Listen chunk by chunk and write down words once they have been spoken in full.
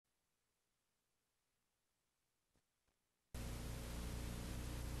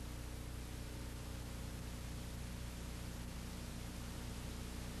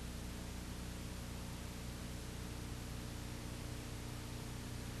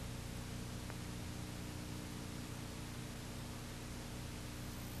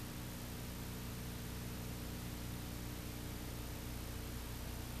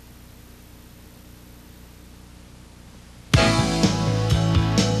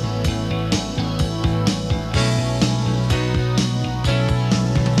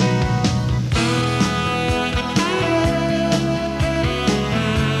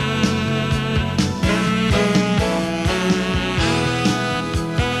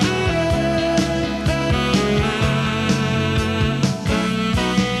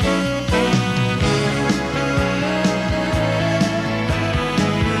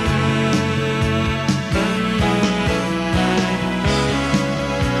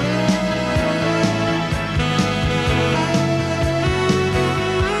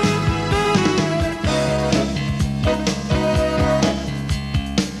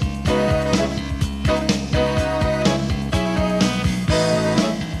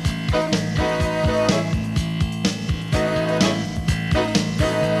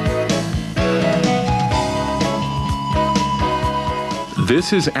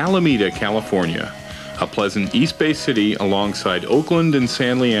This is Alameda, California, a pleasant East Bay city alongside Oakland and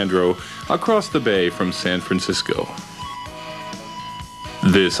San Leandro across the bay from San Francisco.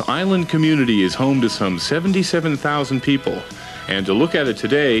 This island community is home to some 77,000 people, and to look at it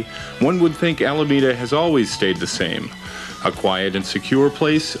today, one would think Alameda has always stayed the same, a quiet and secure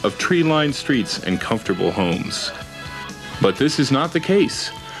place of tree-lined streets and comfortable homes. But this is not the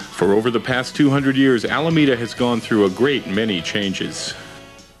case. For over the past 200 years, Alameda has gone through a great many changes.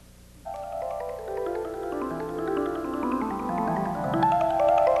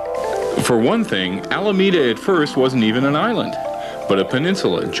 For one thing, Alameda at first wasn't even an island, but a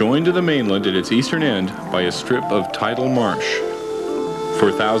peninsula joined to the mainland at its eastern end by a strip of tidal marsh.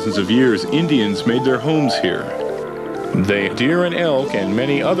 For thousands of years, Indians made their homes here. They ate deer and elk and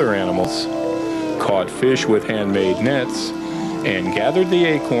many other animals, caught fish with handmade nets, and gathered the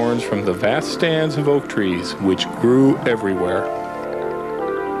acorns from the vast stands of oak trees which grew everywhere.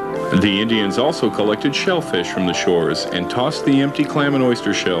 The Indians also collected shellfish from the shores and tossed the empty clam and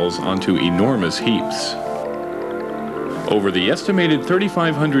oyster shells onto enormous heaps. Over the estimated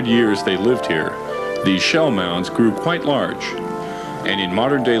 3,500 years they lived here, these shell mounds grew quite large, and in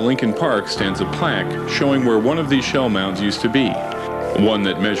modern-day Lincoln Park stands a plaque showing where one of these shell mounds used to be, one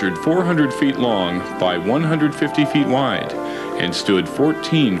that measured 400 feet long by 150 feet wide and stood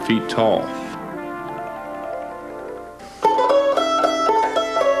 14 feet tall.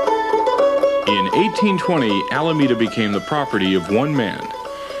 In 1820, Alameda became the property of one man,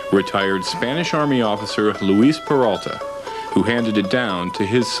 retired Spanish Army officer Luis Peralta, who handed it down to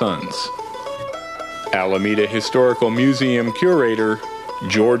his sons. Alameda Historical Museum curator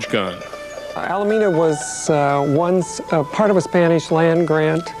George Gunn. Alameda was once part of a Spanish land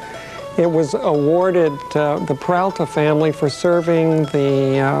grant. It was awarded the Peralta family for serving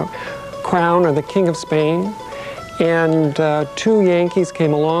the crown or the King of Spain. And two Yankees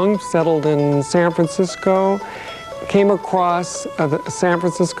came along, settled in San Francisco, came across the San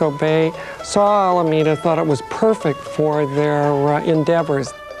Francisco Bay, saw Alameda, thought it was perfect for their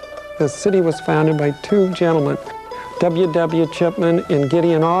endeavors. The city was founded by two gentlemen, W.W. Chipman and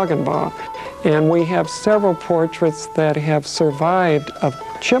Gideon Augenbaugh. And we have several portraits that have survived of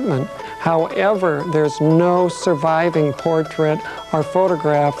Chipman. However, there's no surviving portrait or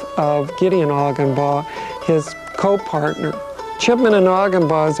photograph of Gideon Augenbaugh, his co-partner. Chipman and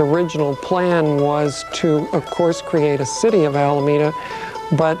Augenbaugh's original plan was to, of course, create a city of Alameda,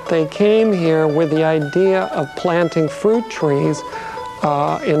 but they came here with the idea of planting fruit trees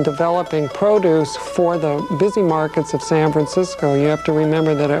and developing produce for the busy markets of San Francisco. You have to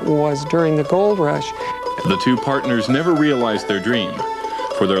remember that it was during the gold rush. The two partners never realized their dream,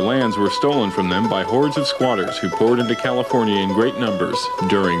 for their lands were stolen from them by hordes of squatters who poured into California in great numbers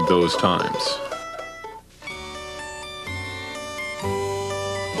during those times.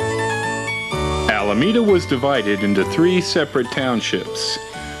 Alameda was divided into three separate townships: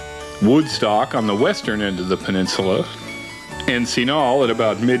 Woodstock on the western end of the peninsula, Encinal at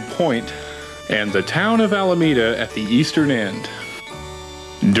about midpoint, and the town of Alameda at the eastern end.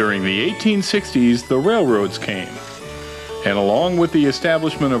 During the 1860s, the railroads came, and along with the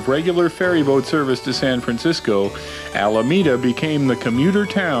establishment of regular ferry boat service to San Francisco, Alameda became the commuter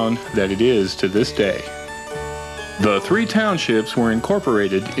town that it is to this day. The three townships were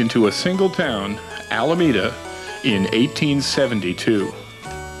incorporated into a single town, Alameda, in 1872.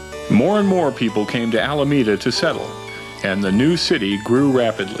 More and more people came to Alameda to settle, and the new city grew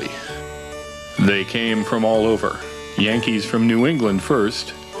rapidly. They came from all over. Yankees from New England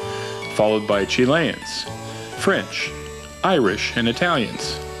first, followed by Chileans, French, Irish, and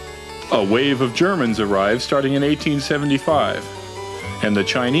Italians. A wave of Germans arrived starting in 1875, and the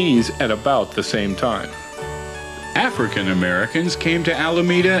Chinese at about the same time. African Americans came to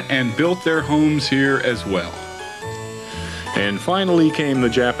Alameda and built their homes here as well. And finally came the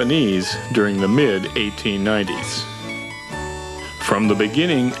Japanese during the mid-1890s. From the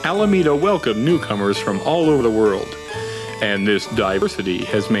beginning, Alameda welcomed newcomers from all over the world, and this diversity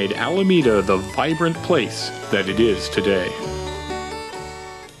has made Alameda the vibrant place that it is today.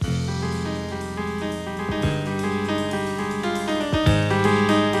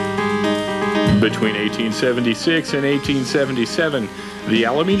 Between 1876 and 1877, the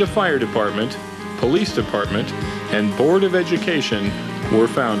Alameda Fire Department, Police Department, and Board of Education were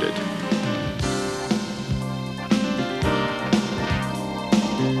founded.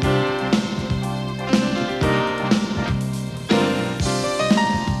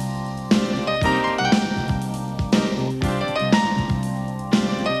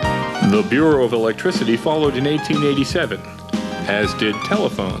 The Bureau of Electricity followed in 1887, as did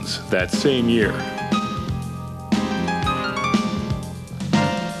telephones that same year.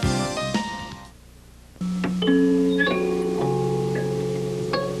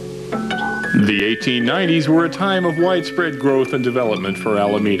 The 1890s were a time of widespread growth and development for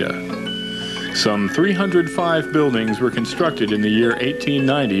Alameda. Some 305 buildings were constructed in the year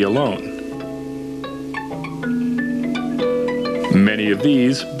 1890 alone. Many of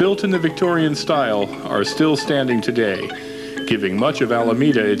these, built in the Victorian style, are still standing today, giving much of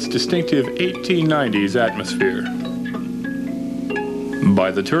Alameda its distinctive 1890s atmosphere.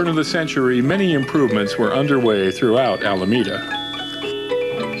 By the turn of the century, many improvements were underway throughout Alameda.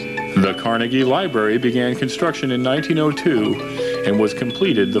 The Carnegie Library began construction in 1902 and was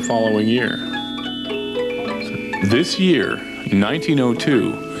completed the following year. This year,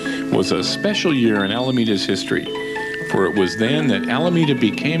 1902, was a special year in Alameda's history, for it was then that Alameda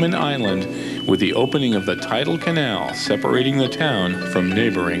became an island with the opening of the tidal canal separating the town from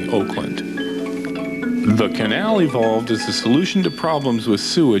neighboring Oakland. The canal evolved as a solution to problems with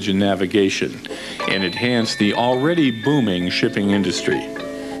sewage and navigation, and enhanced the already booming shipping industry.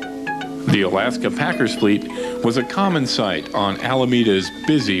 The Alaska Packers fleet was a common sight on Alameda's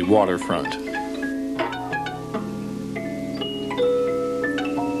busy waterfront.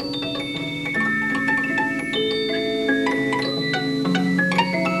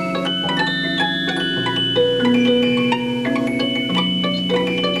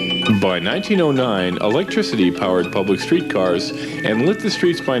 By 1909, electricity powered public streetcars and lit the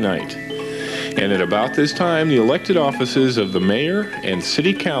streets by night. And at about this time, the elected offices of the mayor and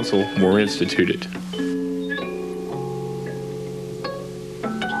city council were instituted.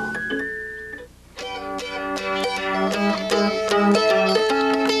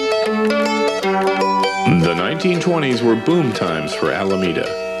 The 1920s were boom times for Alameda.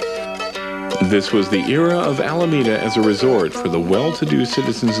 This was the era of Alameda as a resort for the well-to-do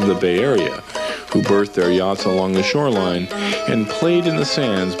citizens of the Bay Area, who berthed their yachts along the shoreline and played in the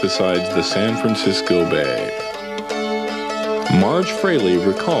sands beside the San Francisco Bay. Marge Fraley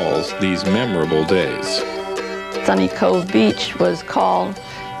recalls these memorable days. Sunny Cove Beach was called,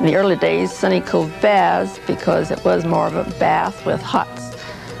 in the early days, Sunny Cove Baths, because it was more of a bath with hot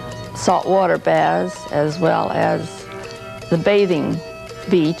saltwater baths, as well as the bathing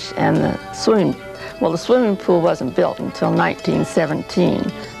beach and the swimming. Well, the swimming pool wasn't built until 1917.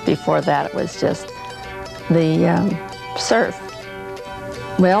 Before that, it was just the surf.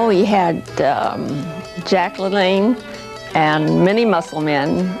 Well, we had Jack LaLanne and many muscle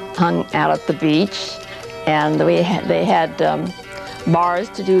men hung out at the beach, and they had bars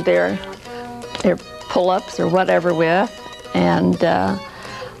to do their pull-ups or whatever with, and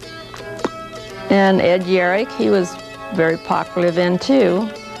Ed Yerrick, he was very popular then too.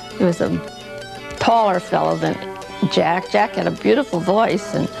 He was a taller fellow than Jack. Jack had a beautiful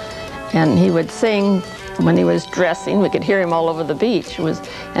voice, and he would sing when he was dressing. We could hear him all over the beach. We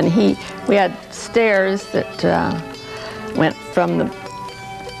had stairs that went from the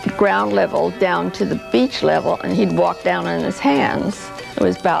ground level down to the beach level, and he'd walk down on his hands. It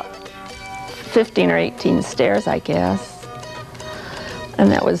was about 15 or 18 stairs, I guess. And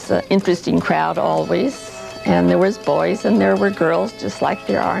that was an interesting crowd always. And there was boys and there were girls, just like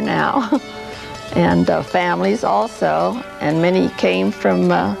there are now. And families also, and many came from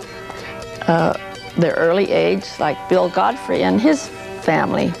their early age, like Bill Godfrey and his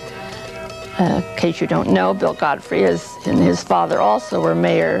family. In case you don't know, Bill Godfrey and his father also were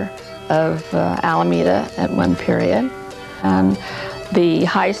mayor of Alameda at one period. And the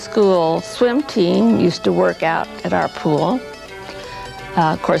high school swim team used to work out at our pool.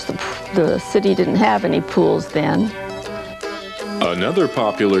 Of course, the city didn't have any pools then. Another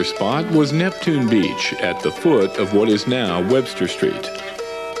popular spot was Neptune Beach at the foot of what is now Webster Street.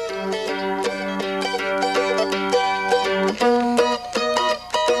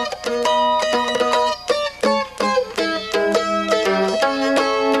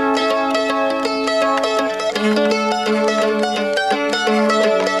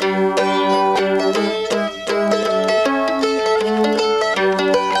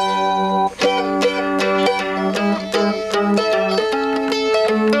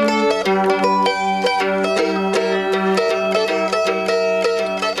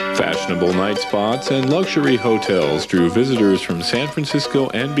 Fashionable night spots and luxury hotels drew visitors from San Francisco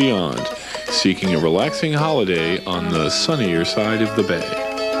and beyond, seeking a relaxing holiday on the sunnier side of the bay.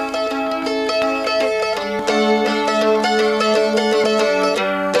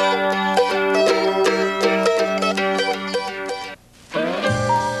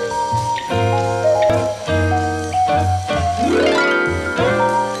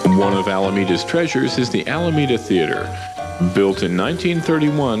 One of Alameda's treasures is the Alameda Theater. Built in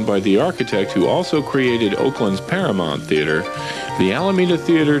 1931 by the architect who also created Oakland's Paramount Theater, the Alameda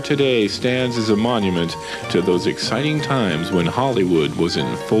Theater today stands as a monument to those exciting times when Hollywood was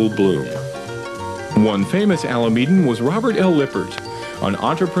in full bloom. One famous Alamedan was Robert L. Lippert, an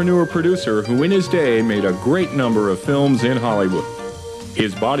entrepreneur-producer who in his day made a great number of films in Hollywood.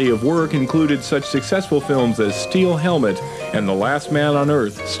 His body of work included such successful films as Steel Helmet and The Last Man on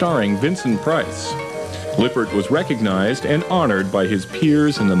Earth, starring Vincent Price. Lippert was recognized and honored by his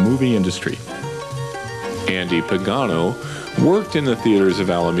peers in the movie industry. Andy Pagano worked in the theaters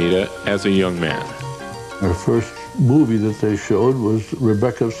of Alameda as a young man. Our first movie that they showed was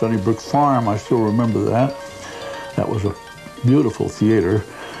Rebecca's Sunnybrook Farm. I still remember that. That was a beautiful theater,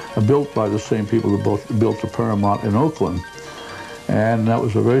 built by the same people who built the Paramount in Oakland. And that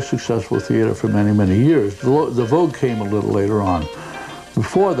was a very successful theater for many, many years. The Vogue came a little later on.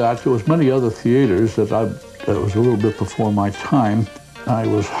 Before that, there was many other theaters that was a little bit before my time. I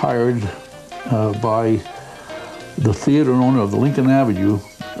was hired by the theater owner of the Lincoln Avenue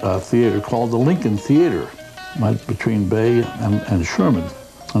theater called the Lincoln Theater, right between Bay and Sherman,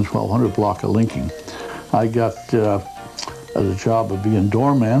 on 1200 block of Lincoln. I got a job of being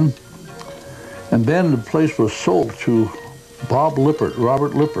doorman, and then the place was sold to Bob Lippert,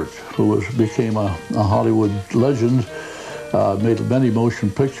 Robert Lippert, who became a Hollywood legend, made many motion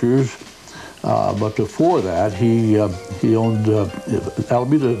pictures. But before that, he owned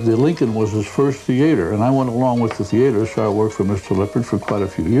Alameda. The Lincoln was his first theater, and I went along with the theater, so I worked for Mr. Lippert for quite a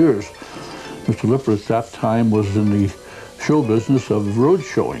few years. Mr. Lippert at that time was in the show business of road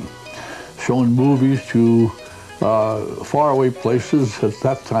showing movies to faraway places. At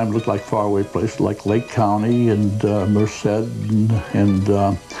that time looked like faraway places like Lake County and Merced and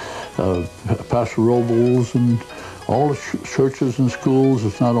Paso Robles and all the churches and schools.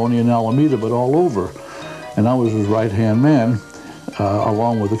 It's not only in Alameda but all over. And I was his right-hand man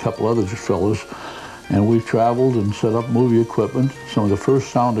along with a couple other fellows. And we traveled and set up movie equipment, some of the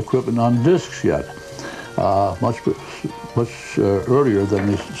first sound equipment on discs yet, much earlier than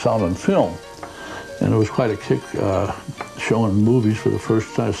the sound on film. And it was quite a kick showing movies for the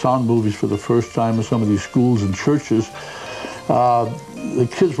first time, sound movies for the first time in some of these schools and churches. The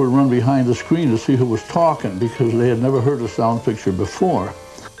kids would run behind the screen to see who was talking because they had never heard a sound picture before.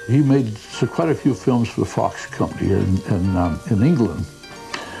 He made quite a few films for the Fox Company in England.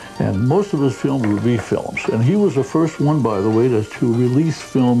 And most of his films were B-films. And he was the first one, by the way, to release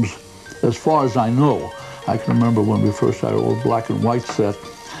films, as far as I know. I can remember when we first had our old black and white set,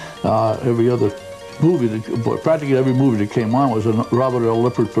 every other movie, practically every movie that came on was a Robert L.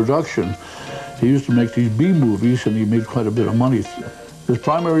 Lippert production. He used to make these B-movies, and he made quite a bit of money. His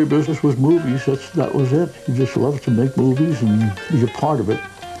primary business was movies. That was it. He just loved to make movies and be a part of it.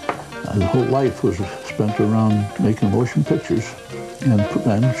 His whole life was spent around making motion pictures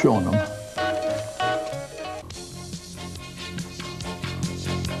and showing them.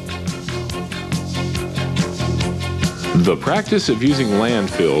 The practice of using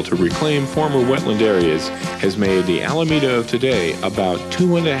landfill to reclaim former wetland areas has made the Alameda of today about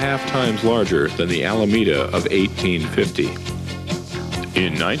 2.5 times larger than the Alameda of 1850.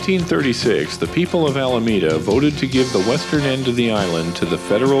 In 1936, the people of Alameda voted to give the western end of the island to the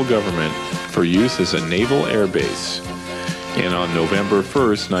federal government for use as a naval air base. And on November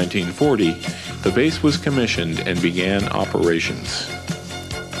 1st, 1940, the base was commissioned and began operations.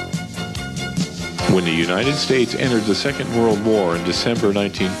 When the United States entered the Second World War in December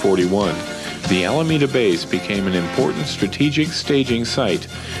 1941, the Alameda base became an important strategic staging site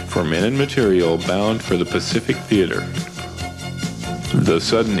for men and material bound for the Pacific Theater. The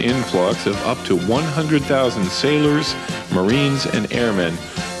sudden influx of up to 100,000 sailors, Marines, and airmen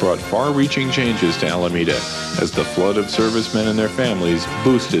brought far-reaching changes to Alameda as the flood of servicemen and their families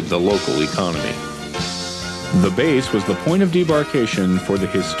boosted the local economy. The base was the point of debarkation for the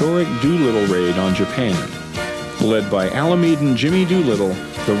historic Doolittle raid on Japan. Led by Alamedan Jimmy Doolittle,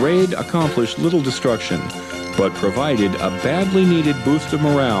 the raid accomplished little destruction, but provided a badly needed boost of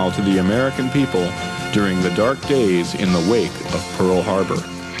morale to the American people during the dark days in the wake of Pearl Harbor.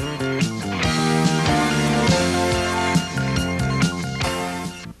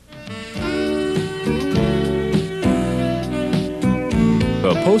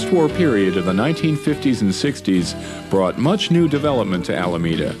 The post-war period of the 1950s and 60s brought much new development to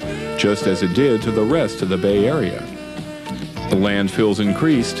Alameda, just as it did to the rest of the Bay Area. The landfills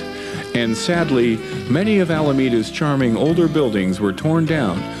increased, and sadly, many of Alameda's charming older buildings were torn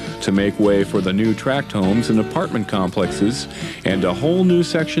down to make way for the new tract homes and apartment complexes and a whole new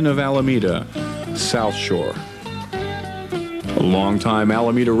section of Alameda, South Shore. A longtime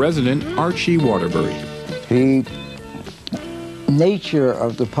Alameda resident, Archie Waterbury. The nature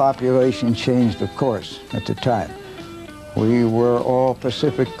of the population changed, of course, at the time. We were all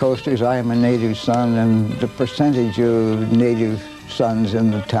Pacific coasters. I am a native son, and the percentage of native sons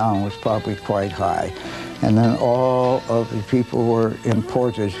in the town was probably quite high. And then all of the people were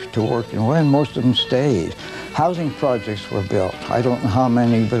imported to work in, and most of them stayed. Housing projects were built. I don't know how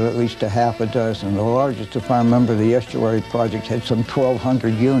many, but at least a half a dozen. The largest, if I remember, the Estuary project had some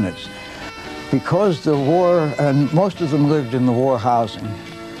 1,200 units. Because the war, and most of them lived in the war housing,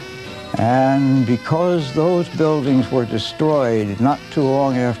 and because those buildings were destroyed not too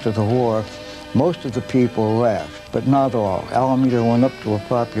long after the war, most of the people left, but not all. Alameda went up to a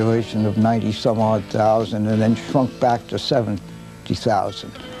population of 90-some-odd thousand and then shrunk back to 70,000.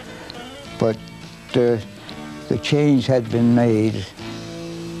 But the change had been made,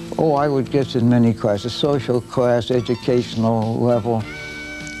 I would guess in many classes, social class, educational level,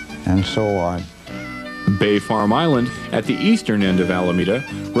 and so on. Bay Farm Island, at the eastern end of Alameda,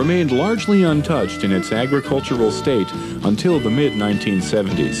 remained largely untouched in its agricultural state until the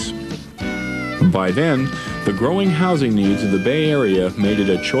mid-1970s. By then, the growing housing needs of the Bay Area made it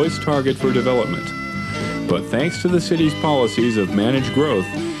a choice target for development. But thanks to the city's policies of managed growth,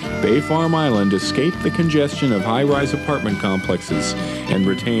 Bay Farm Island escaped the congestion of high-rise apartment complexes and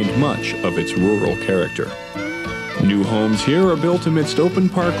retained much of its rural character. New homes here are built amidst open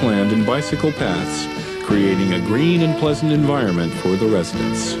parkland and bicycle paths, creating a green and pleasant environment for the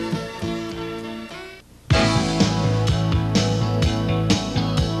residents.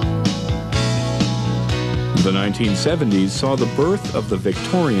 The 1970s saw the birth of the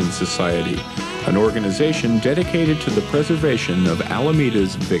Victorian Society, an organization dedicated to the preservation of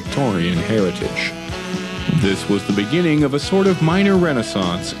Alameda's Victorian heritage. This was the beginning of a sort of minor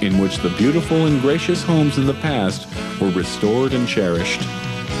renaissance in which the beautiful and gracious homes of the past were restored and cherished.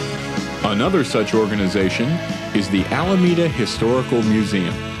 Another such organization is the Alameda Historical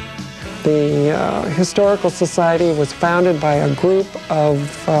Museum. The Historical Society was founded by a group of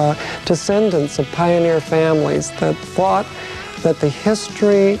descendants of pioneer families that thought that the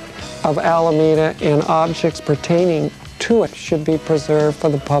history of Alameda and objects pertaining to it should be preserved for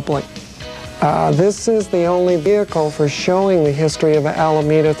the public. This is the only vehicle for showing the history of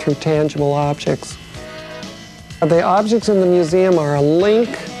Alameda through tangible objects. The objects in the museum are a link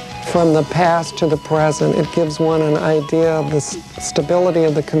from the past to the present. It gives one an idea of the stability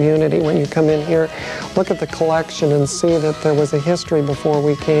of the community. When you come in here, look at the collection and see that there was a history before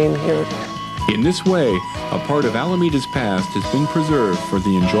we came here. In this way, a part of Alameda's past has been preserved for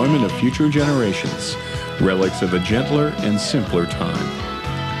the enjoyment of future generations, relics of a gentler and simpler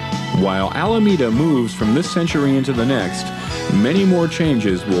time. While Alameda moves from this century into the next, many more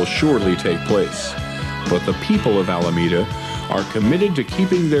changes will surely take place. But the people of Alameda are committed to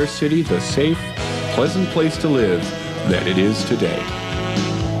keeping their city the safe, pleasant place to live that it is today.